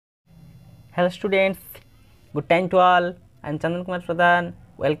Hello students, good time to all. I am Chandan Kumar Pradhan.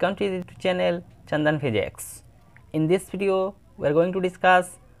 Welcome to the YouTube channel Chandan Physics. In this video, we are going to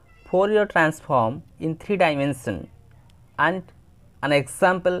discuss Fourier transform in 3 dimension and an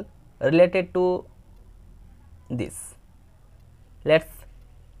example related to this. Let's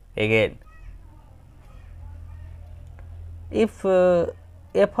begin. If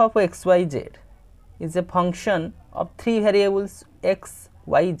f of x, y, z is a function of 3 variables x,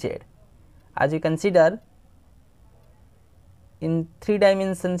 y, z, as you consider in 3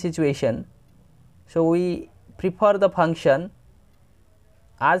 dimension situation, so we prefer the function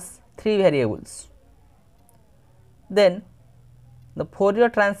as 3 variables. Then the Fourier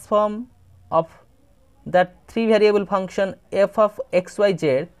transform of that 3 variable function f of x, y,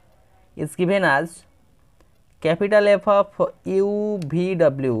 z is given as capital F of u v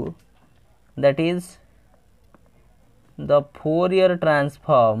w, that is the Fourier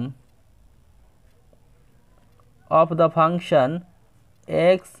transform of the function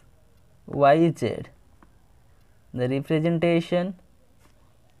x, y, z. The representation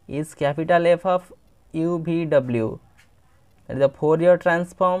is capital F of u v w, that is the Fourier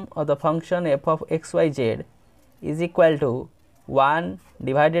transform of the function f of x, y, z is equal to 1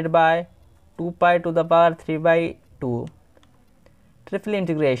 divided by 2 pi to the power 3 by 2 triple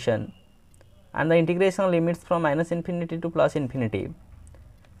integration, and the integration limits from minus infinity to plus infinity.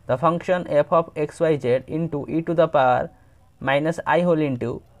 The function f of x, y, z into e to the power minus I whole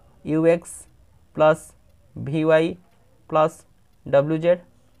into u x plus v y plus w z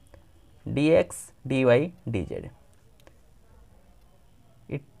dx dy dz.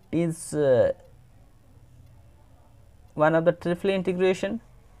 It is one of the triple integration.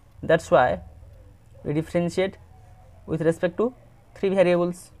 That is why we differentiate with respect to 3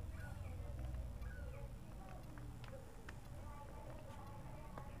 variables.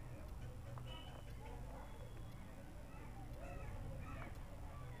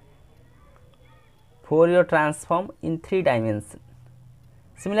 Fourier transform in 3 dimensions.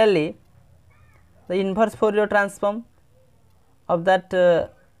 Similarly, the inverse Fourier transform of that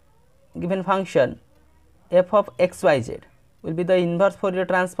given function f of x, y, z will be the inverse Fourier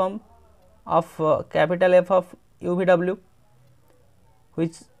transform of capital F of u v w,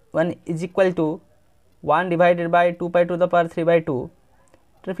 which one is equal to 1 divided by 2 pi to the power 3 by 2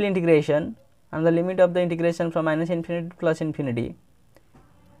 triple integration, and the limit of the integration from minus infinity to plus infinity.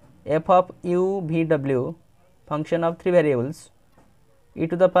 F of u v w, function of 3 variables, e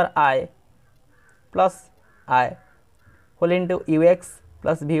to the power I plus I whole into u x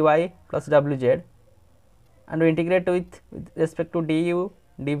plus v y plus w z, and we integrate with respect to du,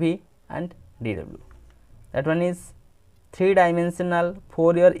 dv and dw. That one is 3 dimensional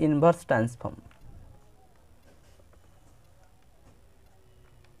Fourier inverse transform.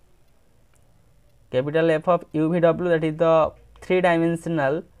 Capital F of u v w, that is the 3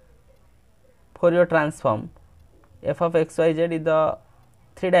 dimensional Fourier transform. F of x, y, z is the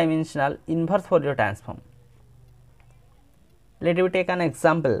 3 dimensional inverse Fourier transform. Let me take an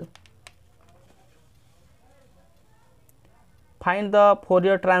example. Find the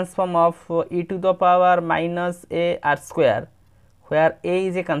Fourier transform of e to the power minus a r square, where a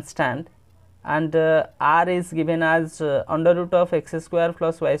is a constant and r is given as under root of x square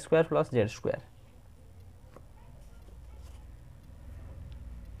plus y square plus z square.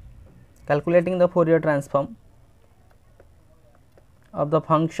 Calculating the Fourier transform of the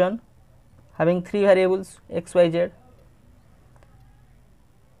function having 3 variables x, y, z.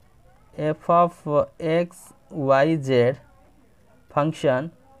 F of x, y, z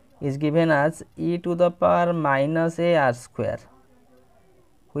function is given as e to the power minus a r square,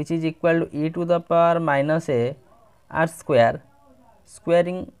 which is equal to e to the power minus a r square.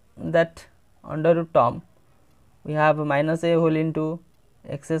 Squaring that under root term, we have minus a whole into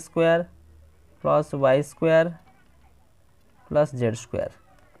x square plus y square plus z square.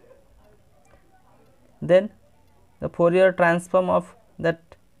 Then the Fourier transform of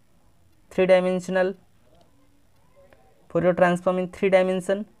that 3 dimensional Fourier transform in 3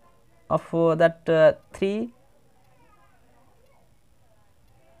 dimension of that 3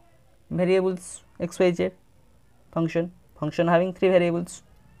 variables x, y, z function having 3 variables.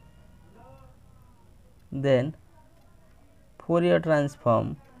 Then Fourier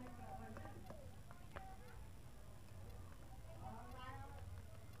transform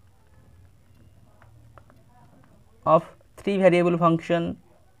of 3 variable function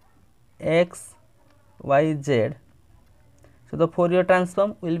x, y, z. So the Fourier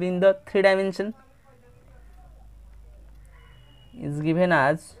transform will be in the 3 dimension, is given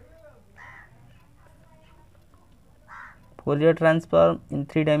as Fourier transform in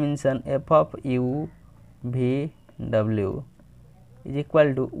 3 dimension f of u v w is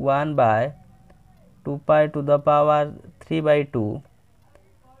equal to 1 by 2 pi to the power 3 by 2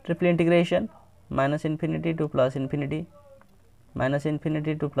 triple integration minus infinity to plus infinity, minus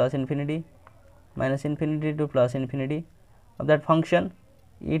infinity to plus infinity, minus infinity to plus infinity of that function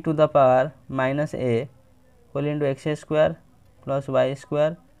e to the power minus a whole into x square plus y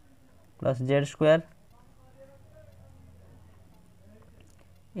square plus z square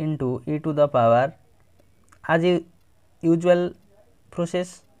into e to the power, as usual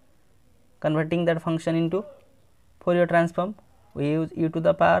process converting that function into Fourier transform, we use e to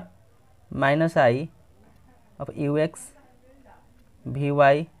the power minus I of ux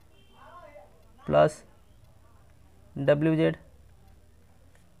vy plus wz,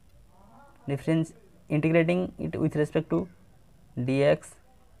 difference integrating it with respect to dx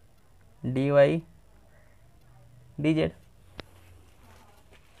dy dz.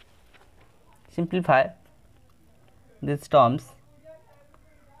 Simplify these terms,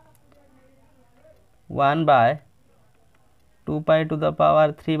 1 by 2 pi to the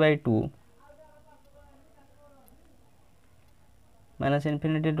power 3 by 2 minus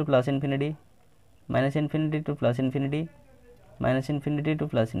infinity to plus infinity, minus infinity to plus infinity, minus infinity to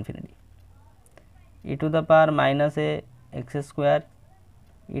plus infinity, e to the power minus a x square,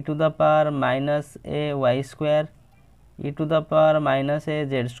 e to the power minus a y square, e to the power minus a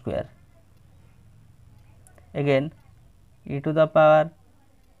z square, again e to the power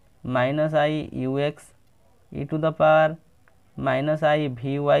minus I ux, e to the power minus I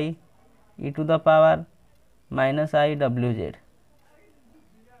vy, e to the power minus I wz,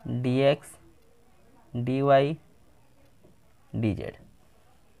 dx dy dz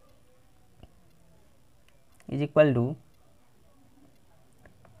is equal to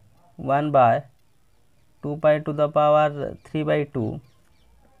 1 by 2 pi to the power 3 by 2.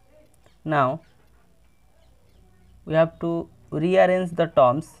 Now we have to rearrange the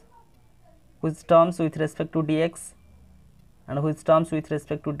terms, which terms with respect to dx and which terms with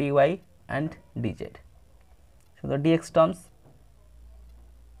respect to dy and dz. So the dx terms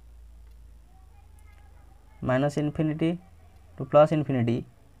minus infinity to plus infinity,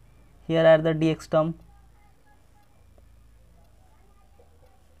 here are the dx term,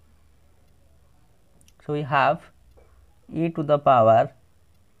 so we have e to the power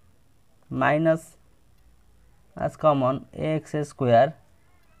minus as common ax square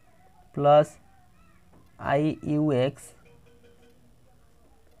plus I ux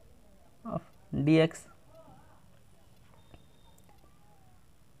of dx,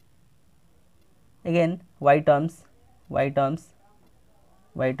 again y terms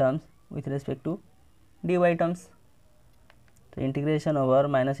with respect to dy terms. So integration over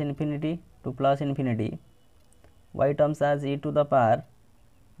minus infinity to plus infinity, y terms as e to the power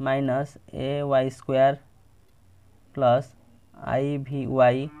minus a y square plus I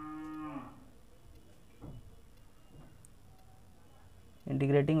vy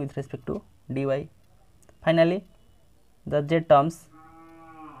integrating with respect to dy. Finally the z terms,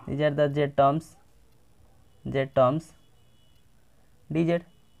 these are the z terms dz,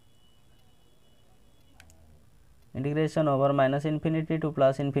 integration over minus infinity to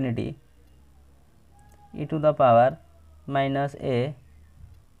plus infinity, e to the power minus a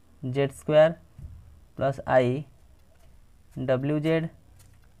z square plus I wz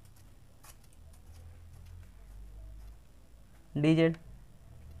dz,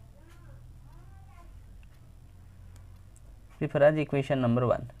 refer as equation number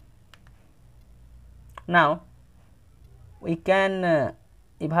 1. Now we can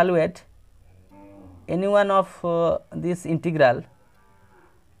evaluate any one of this integral.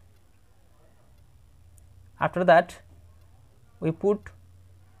 After that we put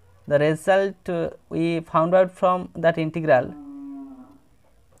the result we found out from that integral,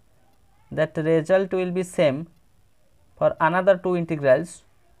 that result will be same for another two integrals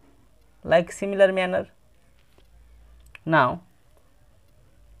like similar manner. Now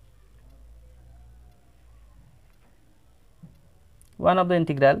one of the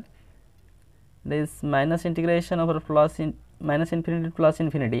integral, this minus integration over plus minus infinity to plus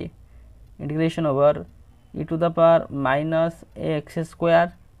infinity, integration over e to the power minus ax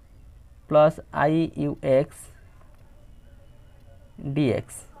square plus I ux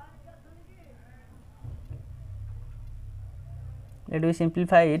dx. Let we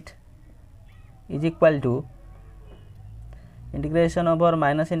simplify it, is equal to integration over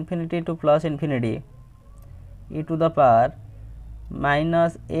minus infinity to plus infinity, e to the power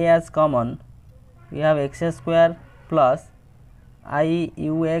minus a as common, we have x square plus I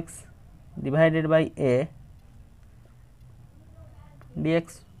ux divided by a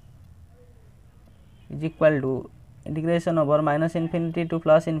dx is equal to integration over minus infinity to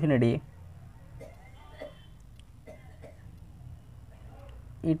plus infinity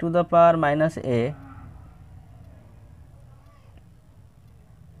e to the power minus a,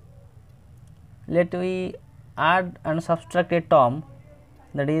 let we add and subtract a term,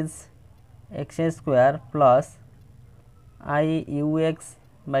 that is x square plus I u x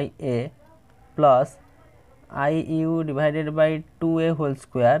by a plus I u divided by 2a whole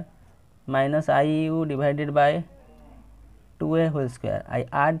square minus I u divided by 2a whole square. I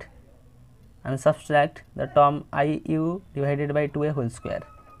add and subtract the term I u divided by 2a whole square.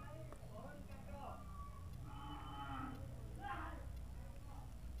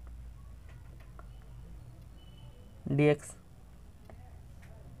 Dx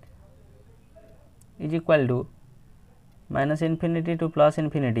is equal to minus infinity to plus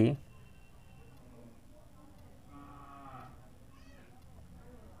infinity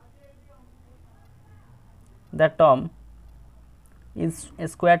that term is a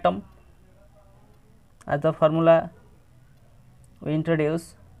square term. As the formula we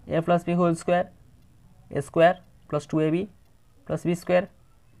introduce a plus b whole square, a square plus 2ab plus b square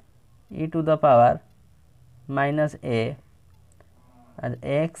e to the power minus a as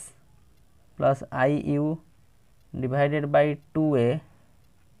x plus I u divided by 2a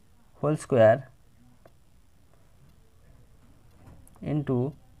whole square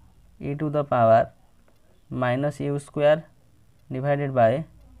into e to the power minus u square divided by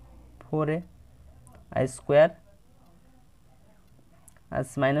 4a I square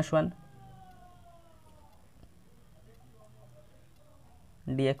as minus 1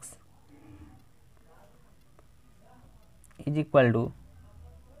 dx is equal to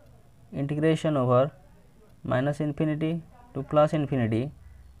integration over minus infinity to plus infinity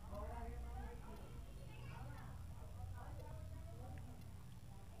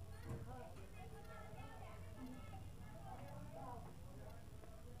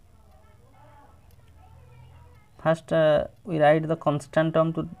first we write the constant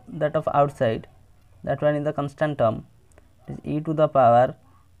term to that of outside, that one is the constant term, is e to the power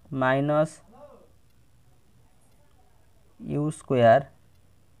minus u square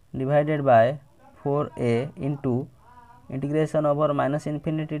divided by 4a into integration over minus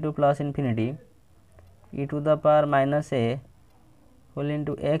infinity to plus infinity e to the power minus a whole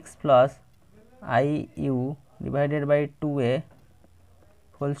into x plus I u divided by 2a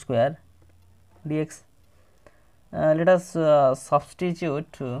whole square dx. Let us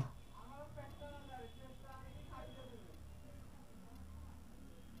substitute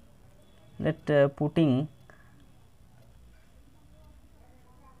putting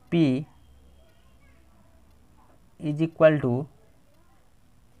p is equal to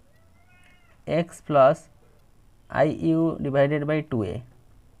x plus I u divided by 2a,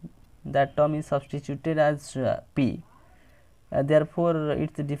 that term is substituted as p, therefore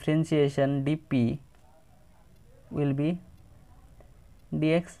its differentiation dp will be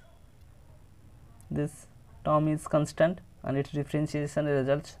dx. This term is constant and its differentiation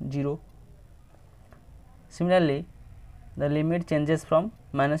results 0. Similarly, the limit changes from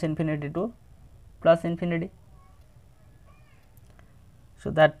minus infinity to plus infinity, so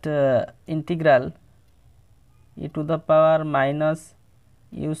that integral e to the power minus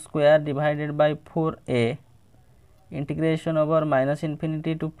u square divided by 4a integration over minus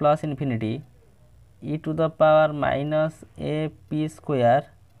infinity to plus infinity e to the power minus a p square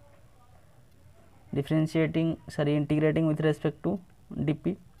integrating with respect to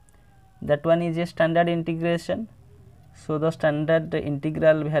dp, that one is a standard integration. So the standard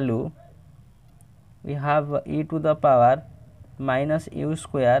integral value we have e to the power minus u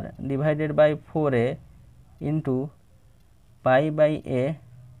square divided by 4a into pi by a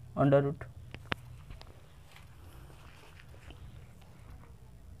under root.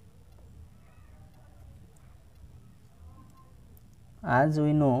 As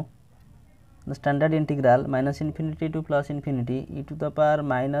we know, the standard integral minus infinity to plus infinity e to the power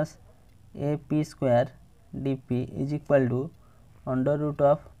minus a p square dp is equal to under root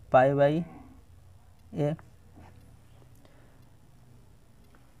of pi by a.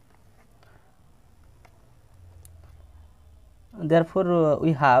 Therefore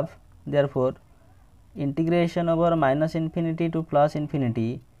we have integration over minus infinity to plus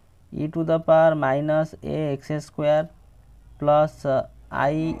infinity e to the power minus a x square plus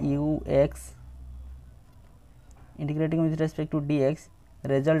I u x integrating with respect to dx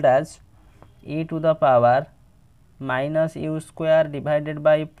result as e to the power minus u square divided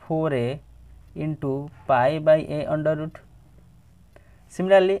by 4a into pi by a under root.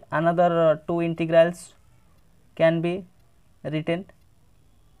 Similarly, another two integrals can be written.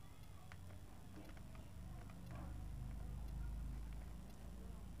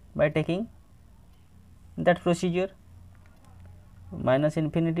 by taking that procedure, minus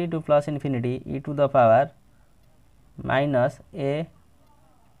infinity to plus infinity e to the power minus a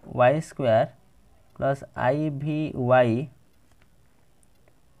y square plus I v y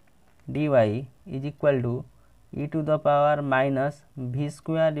dy is equal to e to the power minus v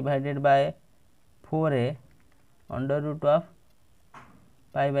square divided by 4a under root of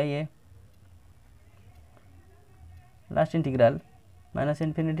pi by a. Last integral minus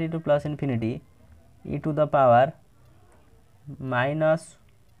infinity to plus infinity e to the power minus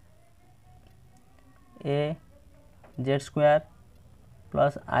a z square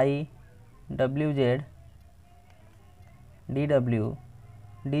plus I w z dw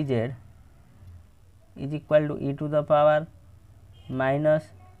dz is equal to e to the power minus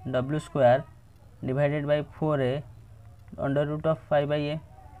w square divided by 4a under root of pi by a.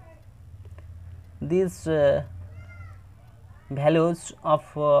 These values of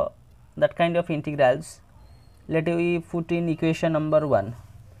that kind of integrals, let we put in equation number 1.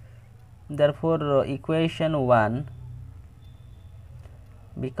 Therefore, equation 1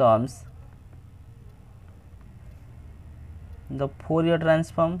 becomes the Fourier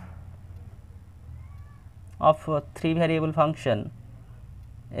transform of 3 variable function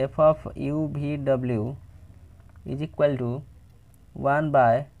f of u v w is equal to 1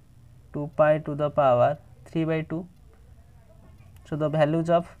 by 2 pi to the power 3 by 2. So, the values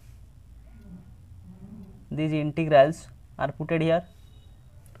of these integrals are put here.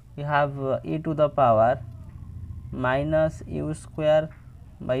 We have e to the power minus u square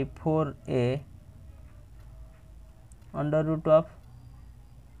by 4a under root of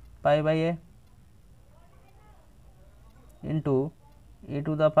pi by a into e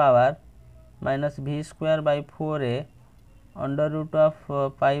to the power minus v square by 4a under root of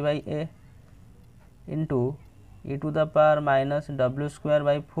pi by a into e to the power minus w square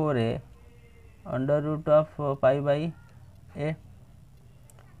by 4a under root of pi by a,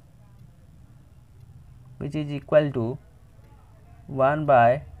 which is equal to 1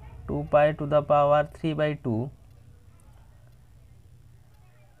 by 2 pi to the power 3 by 2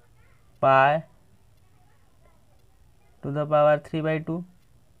 pi to the power 3 by 2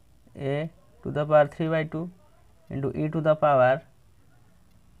 a to the power 3 by 2 into e to the power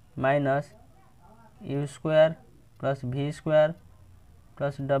minus u square plus v square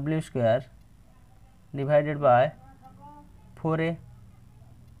plus w square divided by 4a.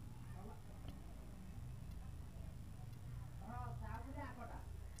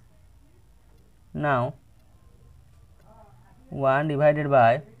 Now 1 divided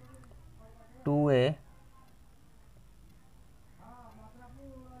by 2a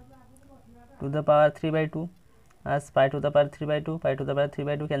to the power 3 by 2 as pi to the power 3 by 2, pi to the power 3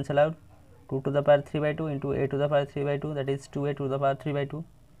 by 2 cancel out, 2 to the power 3 by 2 into a to the power 3 by 2, that is 2a to the power 3 by 2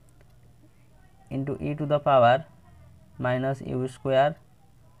 into e to the power minus u square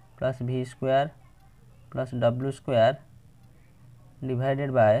plus v square plus w square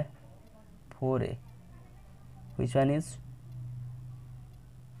divided by 4a. Which one is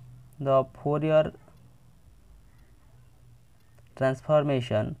the Fourier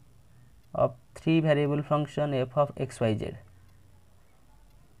transformation of 3 variable function f of x y z.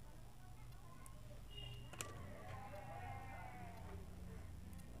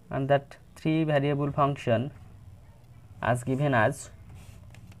 And that 3 variable function as given as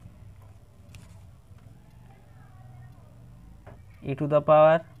e to the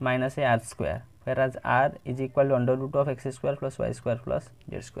power minus a r square, whereas r is equal to under root of x square plus y square plus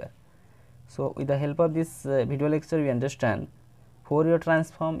z square. So, with the help of this video lecture, we understand Fourier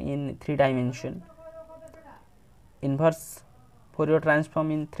transform in 3 dimension, inverse Fourier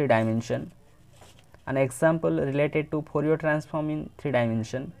transform in 3 dimension, an example related to Fourier transform in 3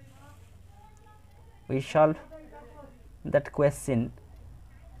 dimension. We solve that question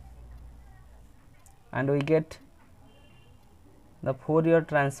and we get the Fourier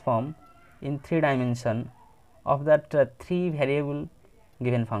transform in 3 dimension of that 3 variable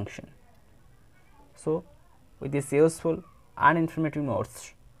given function. So, with this useful and informative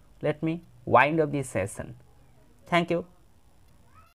notes, let me wind up this session. Thank you.